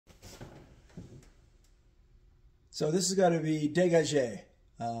So this is going to be degage,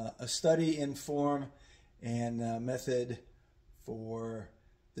 a study in form and method for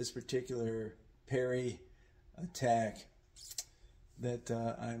this particular parry attack that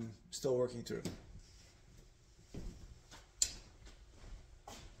I'm still working through.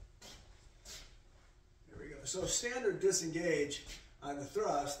 There we go. So standard disengage on the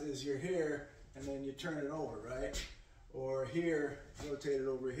thrust is you're here and then you turn it over, right? Or here, rotate it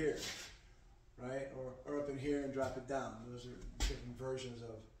over here, right? Or up in here and drop it down. Those are different versions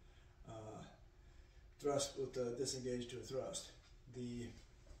of thrust with the disengage to a thrust. The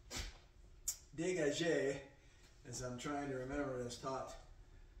degage, as I'm trying to remember, as taught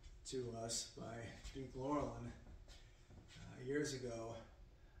to us by Duke Laurelin years ago,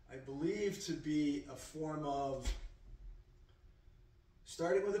 I believe to be a form of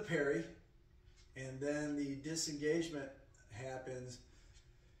starting with a parry, and then the disengagement happens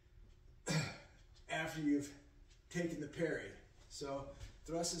after you've taken the parry. So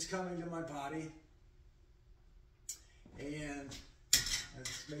thrust is coming to my body, and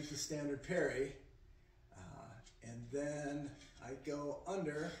let's make the standard parry, and then I go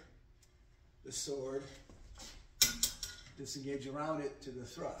under the sword, disengage around it to the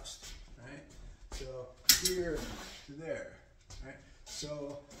thrust, right? So here to there, right?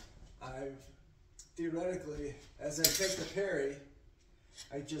 So I've theoretically, as I take the parry,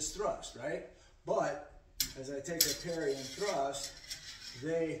 I just thrust, right? But as I take the parry and thrust,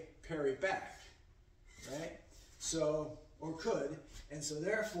 they parry back, right? So, or could, and so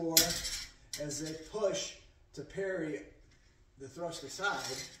therefore, as they push to parry the thrust aside,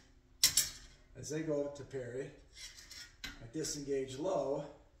 as they go to parry, I disengage low,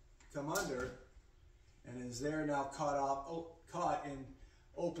 come under, and as they're now caught in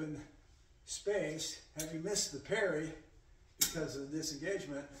open space, having missed the parry because of the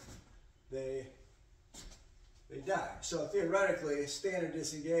disengagement, they die. So theoretically, standard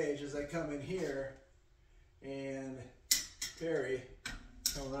disengage is I come in here and parry,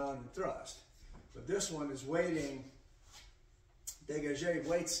 come around and thrust. But this one is waiting, degage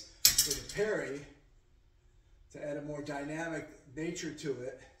waits for the parry to add a more dynamic nature to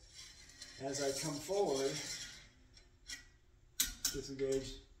it. As I come forward,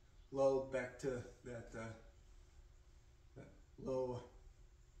 disengage low back to that low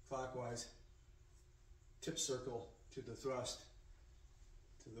clockwise tip circle to the thrust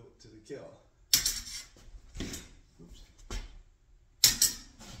to the kill. Oops.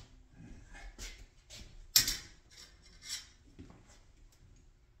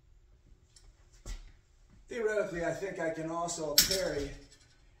 Theoretically, I think I can also parry,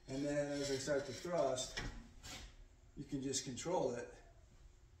 and then as I start to thrust, you can just control it.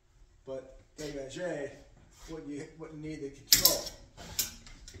 But degage wouldn't need the control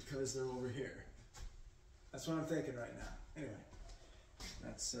because they're over here. That's what I'm thinking right now. Anyway,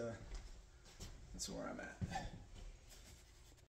 that's where I'm at.